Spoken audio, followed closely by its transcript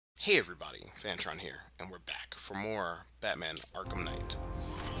Hey everybody, Fantron here, and we're back for more Batman Arkham Knight.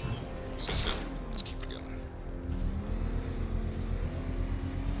 So let's keep it going.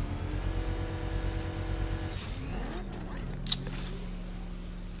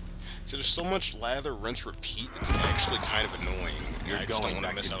 So there's so much lather, rinse, repeat, it's actually kind of annoying. I just don't want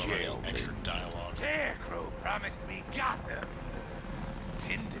to miss out on any extra dialogue. Scarecrow promised me Gotham.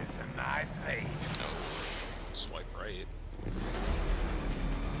 Tinder for my flame. No. Swipe right.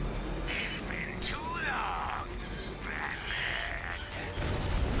 It's been too long, Batman.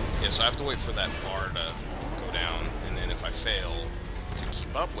 Yeah, so I have to wait for that bar to go down, and then if I fail to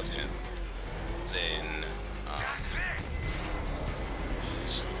keep up with him, then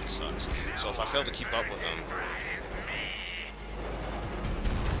this fucking sucks. So if I fail to keep up with him,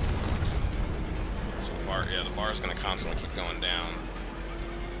 so the bar is gonna constantly keep going down.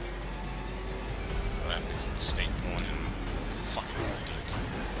 But I have to keep state one and fucking dick.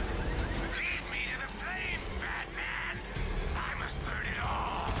 Lead me to the flames, Batman. I must burn it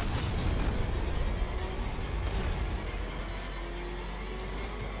all.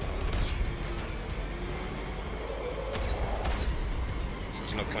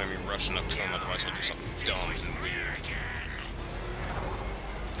 There's no point in me rushing up to him, otherwise I'll do something dumb and weird.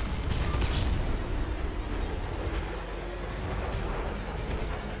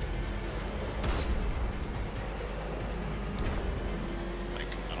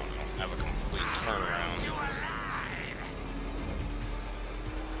 Like, I don't know, have a complete turnaround.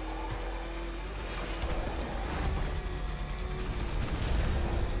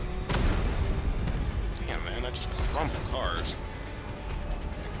 Damn, man, I just crumple cars.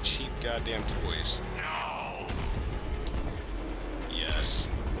 Cheap goddamn toys. No, Yes.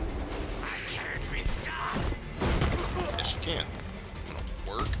 I can't be stopped. Yes, you can. I'm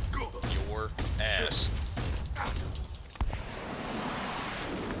gonna work your ass.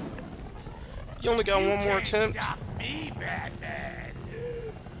 You only got one more attempt? Stop me, Batman.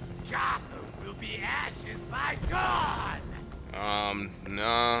 Gotham will be ashes by dawn.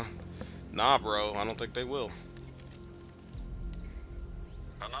 Nah, bro. I don't think they will.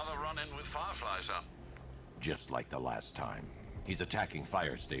 Another run-in with Firefly, sir. Just like the last time. He's attacking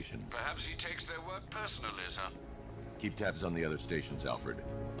fire stations. Perhaps he takes their work personally, sir. Keep tabs on the other stations, Alfred.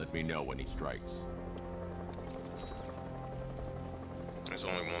 Let me know when he strikes. There's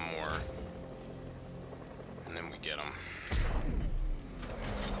only one more. And then we get him.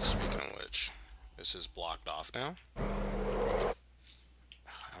 Speaking of which, this is blocked off now.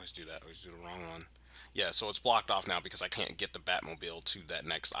 I always do that. I always do the wrong one. Yeah, so it's blocked off now because I can't get the Batmobile to that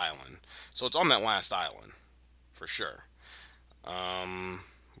next island. So it's on that last island, for sure.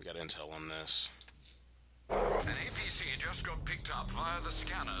 We got intel on this. An APC just got picked up via the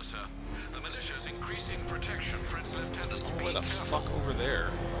scanner, sir. The militia's increasing protection for its lieutenants. Oh, where the fuck over there?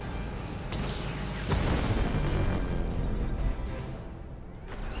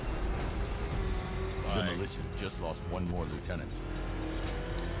 The militia just lost one more lieutenant.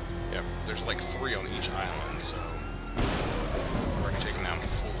 Yeah, there's like 3 on each island, so we're already taking down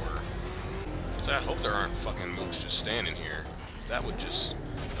 4. So I hope there aren't fucking mooks just standing here. That would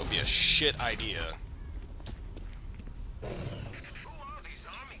be a shit idea. Who are these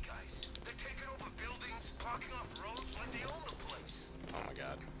army guys? They're taking over buildings, blocking off roads like they own the place. Oh my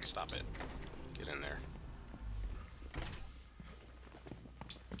god, stop it. Get in there.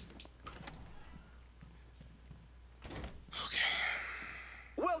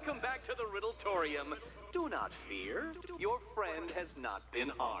 Welcome back to the Riddletorium. Do not fear. Your friend has not been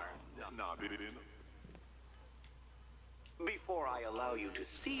harmed. Before I allow you to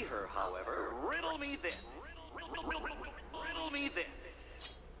see her, however, riddle me this. Riddle me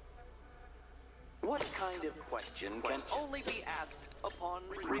this. What kind of question can only be asked upon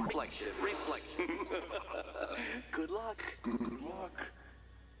reflection? Good luck.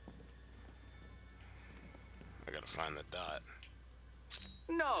 I gotta find the dot.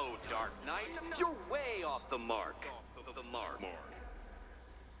 No, Dark Knight, you're way off the mark. The mark.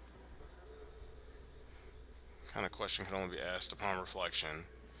 Kind of question can only be asked upon reflection.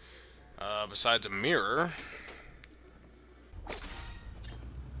 Besides a mirror.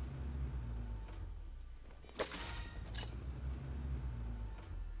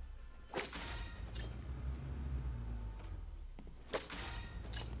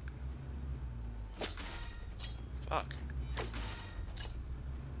 Fuck.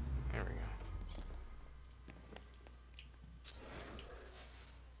 There we go.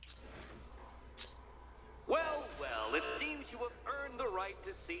 Well, it seems you have earned the right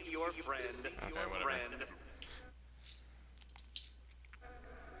to see your friend. Okay, whatever.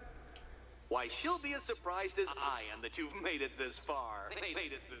 Why, she'll be as surprised as I am that you've made it this far.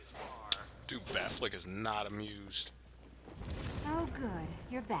 Dude, Batflick is not amused. Oh, good.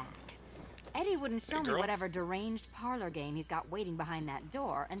 You're back. Eddie wouldn't show Hey, me girl. whatever deranged parlor game he's got waiting behind that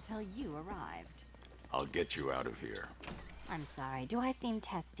door until you arrived. I'll get you out of here. I'm sorry. Do I seem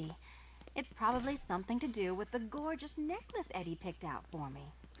testy? It's probably something to do with the gorgeous necklace Eddie picked out for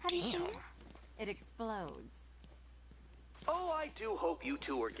me. Have you seen it? It explodes. Oh, I do hope you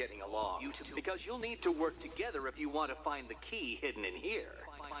two are getting along. Because you'll need to work together if you want to find the key hidden in here.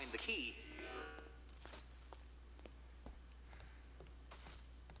 Find the key.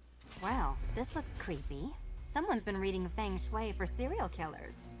 Well, this looks creepy. Someone's been reading Feng Shui for serial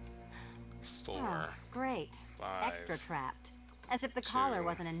killers. 4. Oh, great. 5, Extra trapped. As if the collar 2.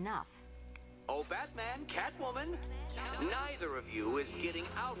 wasn't enough. Oh, Batman, Catwoman, neither of you is getting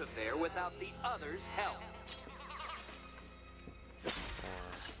out of there without the other's help. 4,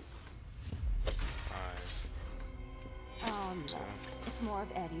 5. Oh, look. It's more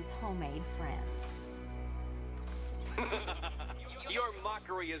of Eddie's homemade friends. Your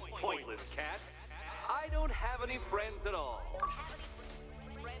mockery is pointless, Cat. I don't have any friends at all.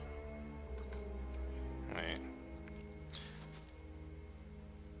 Wait.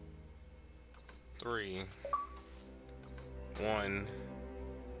 3, 1,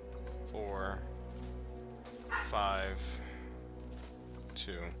 4, 5,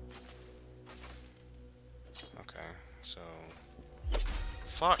 2. Okay, so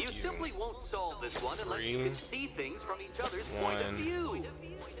fuck you. You simply won't solve this one unless you 3, can see things from each other's point of 1, view.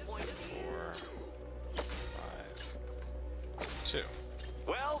 4, 5, 2.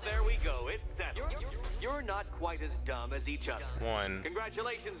 Well, there we go. It's settled. You're not quite as dumb as each other. 1,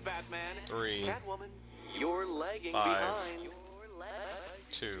 Congratulations, Batman. 3, Catwoman, you're lagging 5, behind.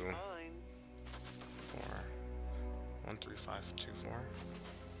 2, 4. 1, 3, 5, 2, 4. 1,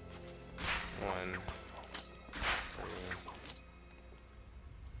 3,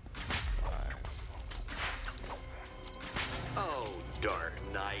 5. Oh, Dark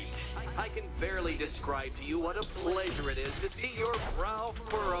Knight. I can barely describe to you what a pleasure it is to see your brow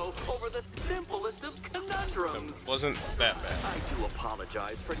furrow over the simplest of conundrums. That wasn't that bad. I do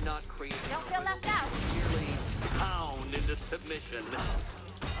apologize for not creating Don't feel left out. merely pound into submission.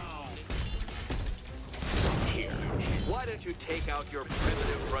 Here, why don't you take out your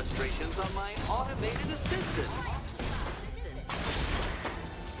primitive frustrations on my automated assistant?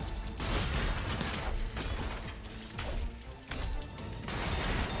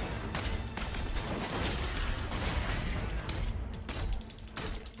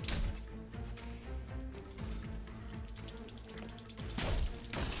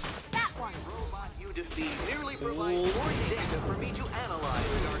 That one. Robot you defeat merely provides more data for me to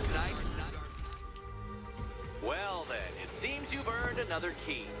analyze, Dark Knight. Well then, it seems you've earned another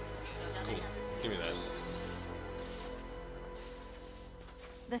key. Cool. Give me that.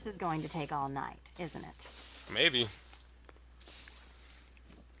 This is going to take all night, isn't it? Maybe.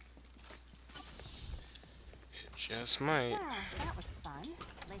 It just might. Well, that was fun.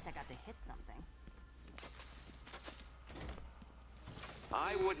 At least I got to hit something.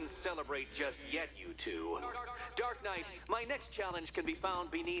 I wouldn't celebrate just yet, you two. Dark Knight, my next challenge can be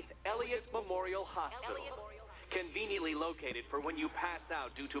found beneath Elliott Memorial Hospital. Conveniently located for when you pass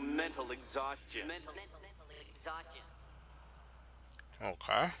out due to mental exhaustion.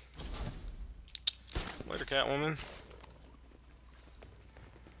 Okay. Later, Catwoman.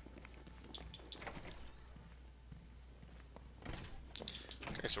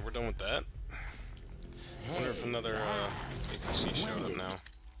 Okay, so we're done with that. I wonder if another APC showed up now.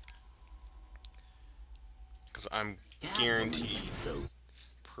 Because I'm guaranteed,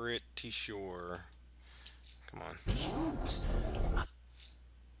 pretty sure. Come on.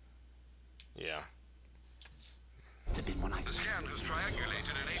 Yeah. The scan has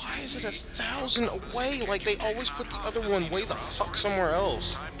triangulated an Why is it 1,000 away? Like they always put the other one way the fuck somewhere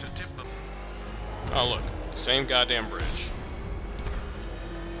else. time to tip them. Oh look, same goddamn bridge.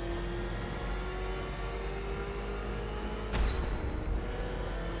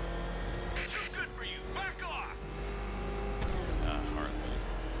 Too good for you. Back off. Hardly.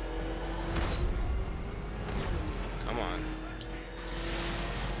 Come on.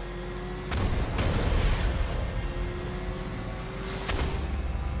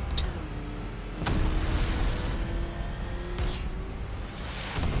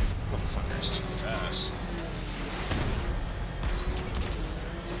 Motherfucker's too fast.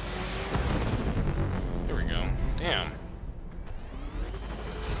 Here we go. Damn.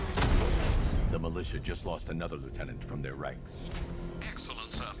 The militia just lost another lieutenant from their ranks.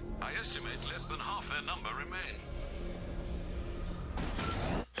 Excellent, sir. I estimate less than half their number remain.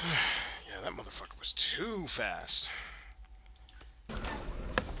 Yeah, that motherfucker was too fast.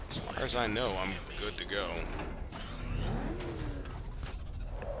 As far as I know, I'm good to go.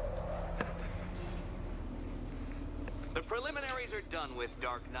 The preliminaries are done with,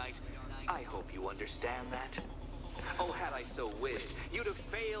 Dark Knight. I hope you understand that. Oh, had I so wished, you'd have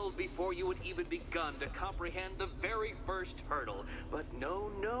failed before you had even begun to comprehend the very first hurdle. But no,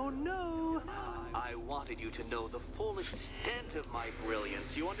 no, no. I wanted you to know the full extent of my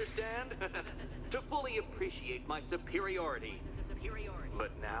brilliance, you understand? To fully appreciate my superiority.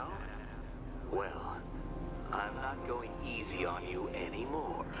 But now, well, I'm not going easy on you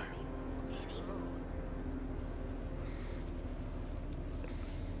anymore.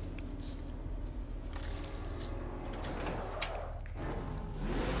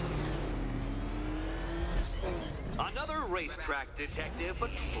 Another racetrack detective, but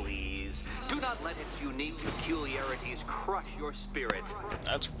please, do not let its unique peculiarities crush your spirit.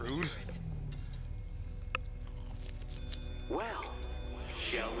 That's rude. Well,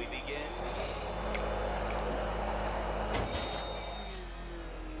 shall we begin?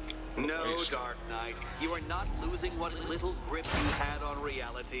 No, Waste. Dark Knight, you are not losing what little grip you had on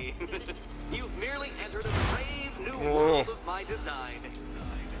reality. You've merely entered a brave new world of my design.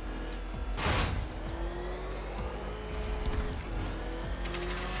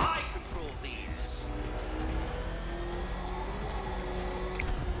 I control these.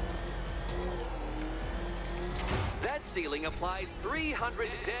 That ceiling applies 300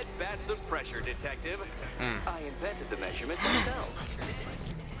 dead bats of pressure, Detective. I invented the measurement myself.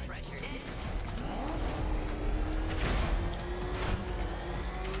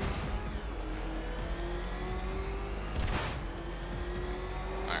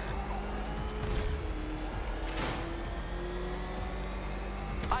 Alright.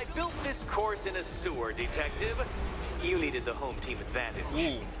 I built this course in a sewer, Detective. You needed the home team advantage.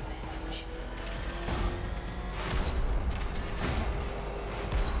 Ooh.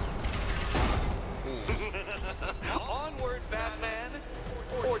 Onward, Batman!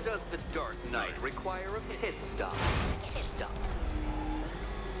 Or does the Dark Knight require a pit stop?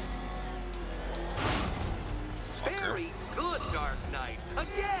 Fucker. Very good, Dark Knight.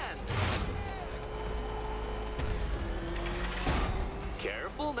 Again!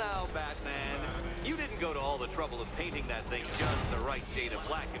 Careful now, Batman. You didn't go to all the trouble of painting that thing just the right shade of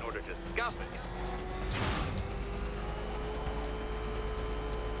black in order to scuff it.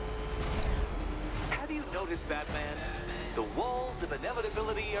 Have you noticed, Batman? The walls of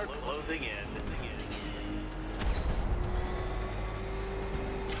inevitability are closing in.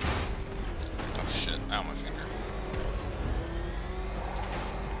 Oh shit, ow my finger.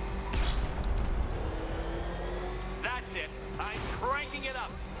 That's it. I'm cranking it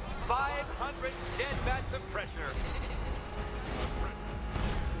up. 500 dead bats of pressure.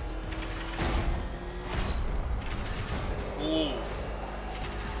 Ooh.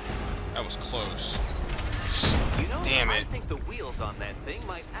 That was close. You know, Damn I it. think the wheels on that thing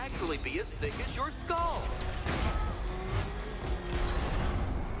might actually be as thick as your skull.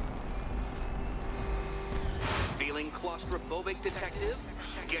 Feeling claustrophobic, Detective?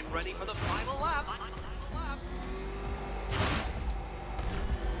 Get ready for the final lap.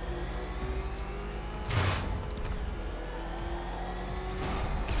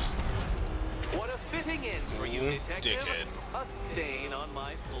 What a fitting end for you, Ooh, Detective. dickhead. A stain on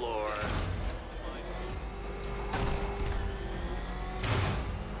my floor.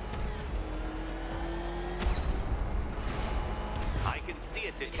 I can see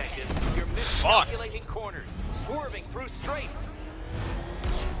it, Detective. You're Fuck. miscalculating corners, swerving through straight.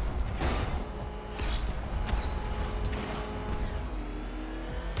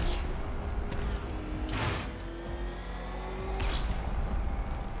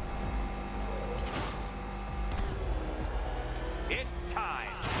 It's time.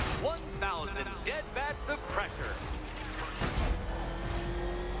 1,000 dead bats of pressure.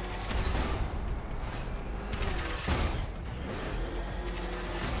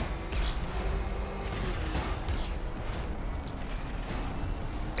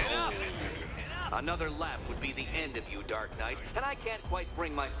 Another lap would be the end of you, Dark Knight, and I can't quite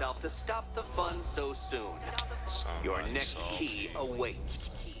bring myself to stop the fun so soon. Your Somebody next salty. key awaits.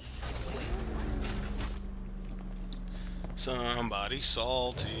 Somebody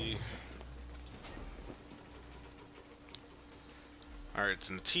salty. Alright, it's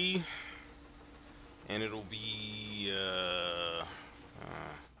in the T. And it'll be,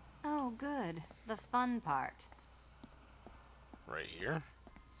 Oh, good. The fun part. right here.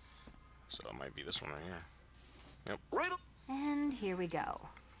 So it might be this one right here. Yep. Riddle. And here we go.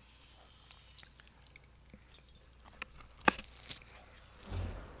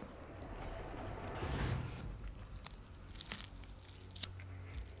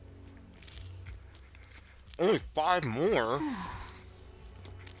 Only 5 more?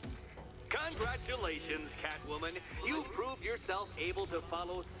 Congratulations, Catwoman. You proved yourself able to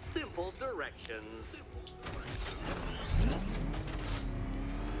follow simple directions.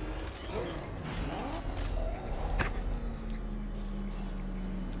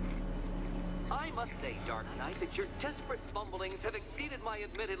 I must say, Dark Knight, that your desperate fumblings have exceeded my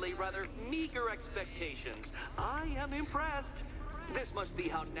admittedly rather meager expectations. I am impressed. This must be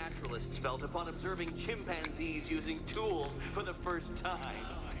how naturalists felt upon observing chimpanzees using tools for the first time.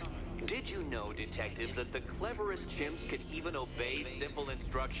 Did you know, Detective, that the cleverest chimps can even obey simple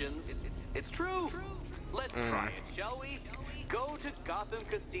instructions? It's true. Let's try it, shall we? Go to Gotham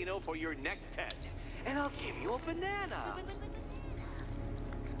Casino for your next test, and I'll give you a banana.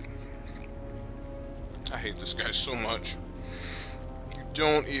 I hate this guy so much. You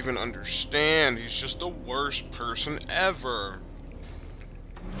don't even understand. He's just the worst person ever.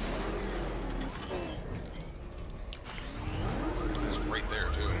 He's right there,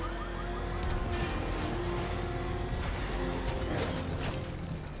 too.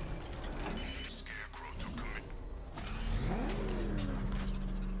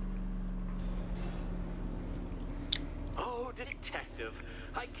 Oh, Detective,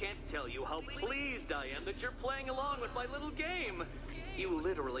 I can't tell you how pleased I am that you're playing along with my little game. You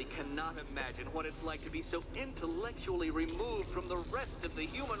literally cannot imagine what it's like to be so intellectually removed from the rest of the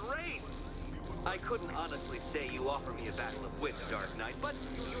human race. I couldn't honestly say you offer me a battle of wits, Dark Knight, but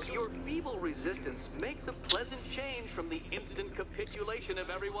your feeble resistance makes a pleasant change from the instant capitulation of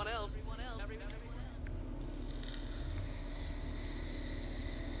everyone else.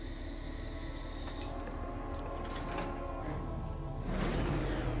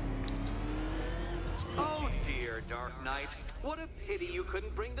 Oh dear, Dark Knight. What a pity you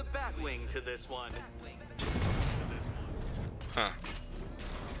couldn't bring the Batwing to this one. Huh.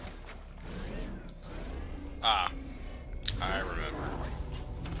 Ah. I remember.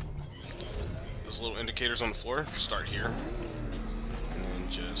 Those little indicators on the floor, start here. And then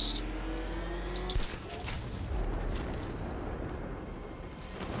just...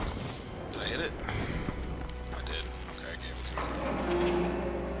 Did I hit it? I did. Okay, I gave it to me.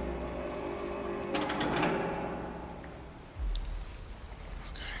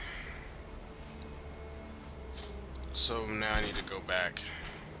 Okay. So now I need to go back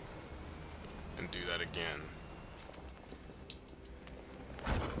and do that again.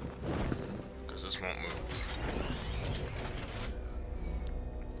 Because this won't move.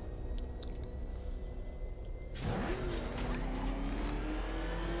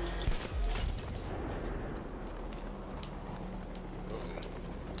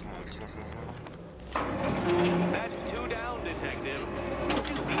 That's 2 down, Detective.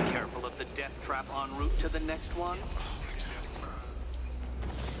 Do be careful of the death trap en route to the next one.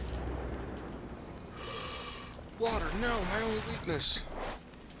 Water, no, my only weakness.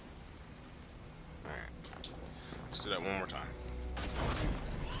 Alright. Let's do that one more time.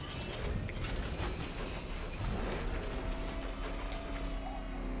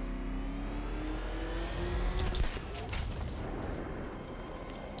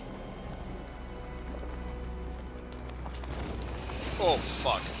 Oh,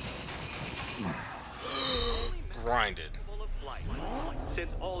 fuck. Grinded.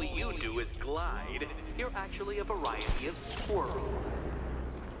 Since all you do is glide, you're actually a variety of squirrel.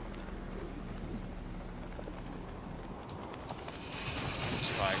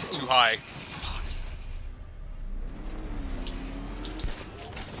 Too high. Too high. Fuck.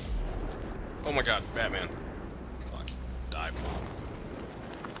 Oh my god, Batman. Fuck. Die, Bob.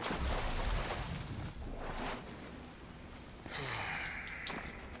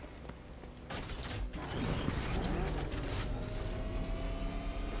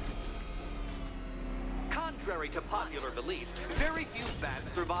 Contrary to popular belief, very few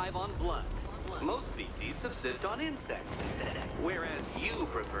bats survive on blood. Most species subsist on insects, whereas you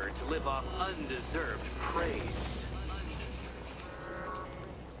prefer to live off undeserved praise.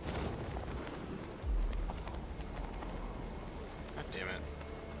 God damn it.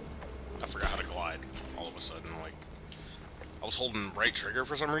 I forgot how to glide all of a sudden. Like, I was holding right trigger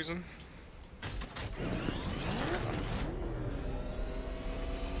for some reason.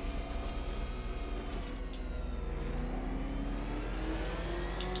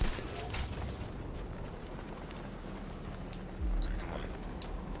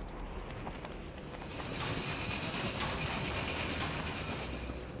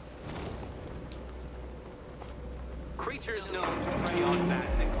 Creatures known to prey on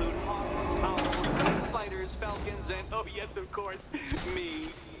bats include hawks, owls, spiders, falcons, and, oh yes, of course, me.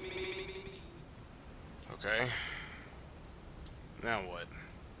 Okay. Now what?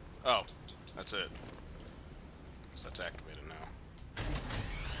 Oh, that's it. because that's activated now.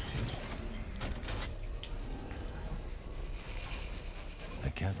 I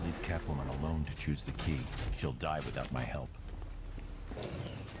can't leave Catwoman alone to choose the key. She'll die without my help.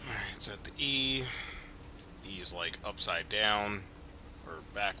 Alright, it's at the E. E is like upside down, or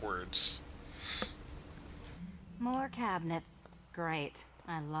backwards. More cabinets. Great.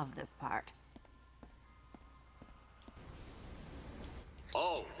 I love this part.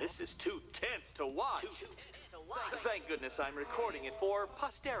 Oh, this is too tense to watch. Thank goodness I'm recording it for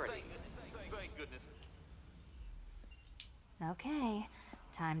posterity. Thank goodness. Okay.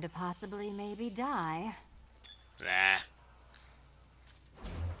 Time to possibly maybe die. Nah.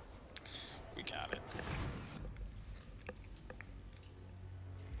 We got it.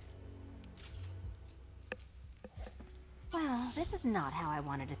 Well, this is not how I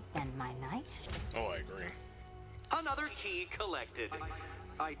wanted to spend my night. Oh, I agree. Another key collected.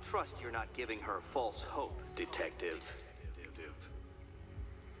 I trust you're not giving her false hope, Detective.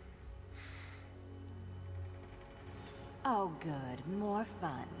 Oh, good. More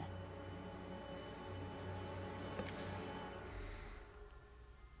fun.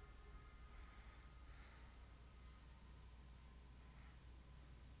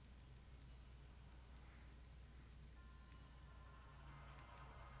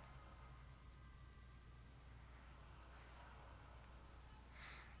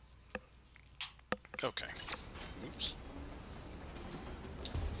 Okay. Oops.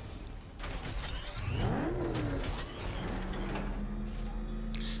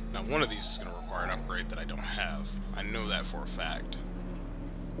 Now, one of these is going to require an upgrade that I don't have. I know that for a fact.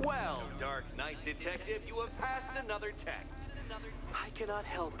 Well, Dark Knight Detective, you have passed another test. I cannot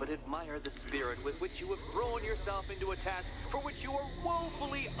help but admire the spirit with which you have thrown yourself into a task for which you are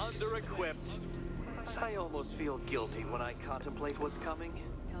woefully under-equipped. I almost feel guilty when I contemplate what's coming,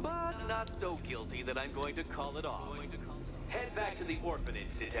 but not so guilty that I'm going to call it off. Head back to the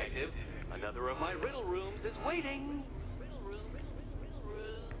orphanage, Detective. Another of my riddle rooms is waiting.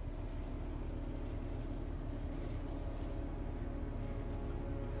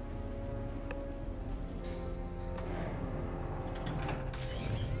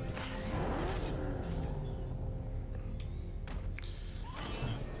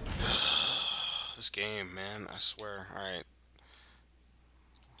 This game, man, I swear. Alright.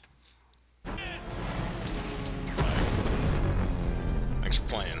 Thanks for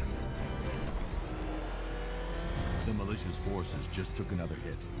playing. The malicious forces just took another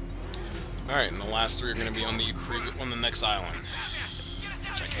hit. Alright, and the last three are going to be on the next island,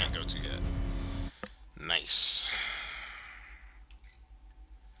 which I can't go to yet. Nice.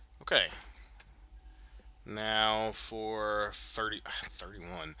 Okay. Now for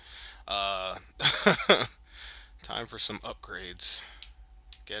 31. Time for some upgrades.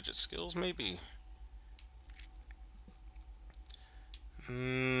 Gadget skills, maybe.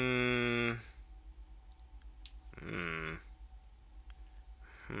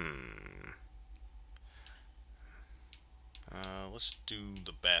 Let's do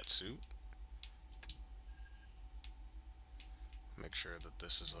the bat suit. Make sure that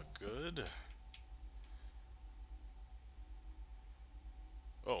this is a good.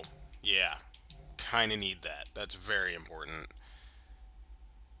 Oh, yeah. Kinda need that. That's very important.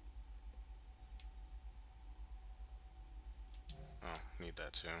 Oh, need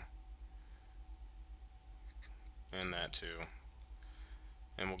that too. And that too.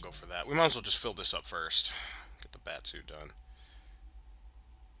 And we'll go for that. We might as well just fill this up first. Get the bat suit done.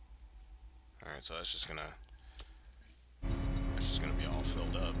 Alright, so that's just gonna be all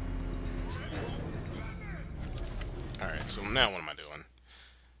filled up. Alright, so now what am I doing?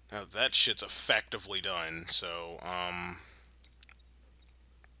 Now that shit's effectively done, so,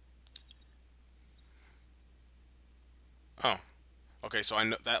 oh. Okay, so I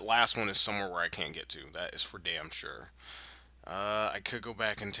know that last one is somewhere where I can't get to. That is for damn sure. I could go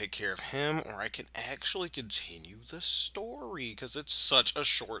back and take care of him, or I can actually continue the story, because it's such a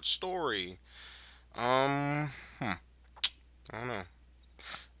short story. I don't know.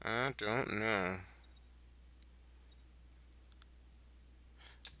 I don't know.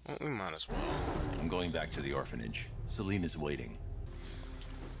 Well, we might as well. I'm going back to the orphanage. Celine is waiting.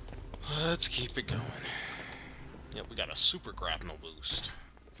 Let's keep it going. Yep, we got a super grapnel boost.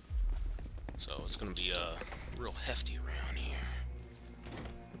 So it's gonna be real hefty around here.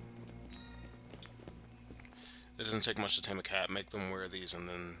 It doesn't take much to tame a cat. Make them wear these and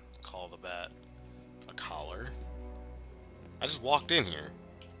then call the bat a collar. I just walked in here.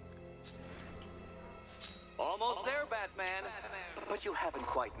 Almost there, Batman. But you haven't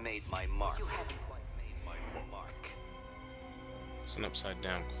quite made my mark. It's an upside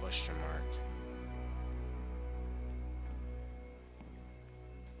down question mark.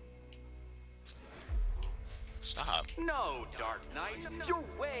 No, Dark Knight, you're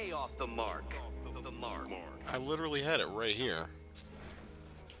way off the mark. I literally had it right here.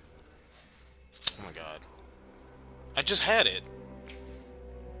 Oh my god. I just had it.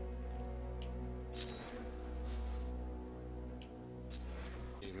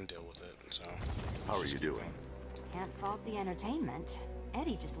 Even deal with it, so. How are just you keep doing? going. Can't fault the entertainment.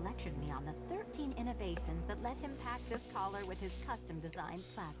 Eddie just lectured me on the 13 innovations that let him pack this collar with his custom-designed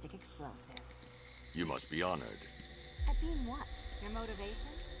plastic explosive. You must be honored. At being what? Your motivation?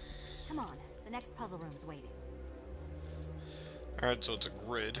 Come on, the next puzzle room's waiting. Alright, so it's a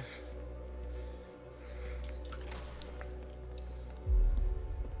grid.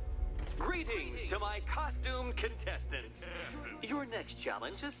 Greetings to my costumed contestants. Your next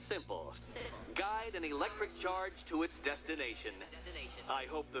challenge is simple. Guide an electric charge to its destination. I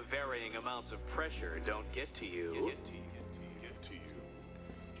hope the varying amounts of pressure don't get to you.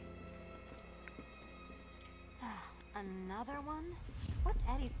 Another one? What's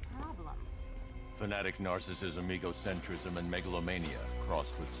Eddie's problem? Fanatic narcissism, egocentrism, and megalomania,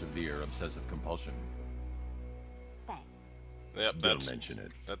 crossed with severe obsessive compulsion. Thanks. Yep, Don't mention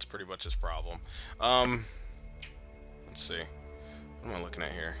it. that's pretty much his problem. Let's see. What am I looking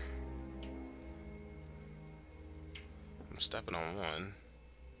at here? I'm stepping on one.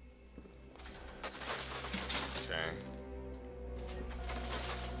 Okay.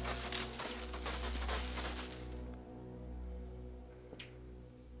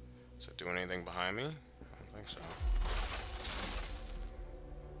 Does it do anything behind me? I don't think so.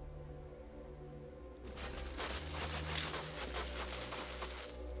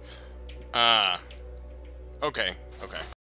 Ah. Okay.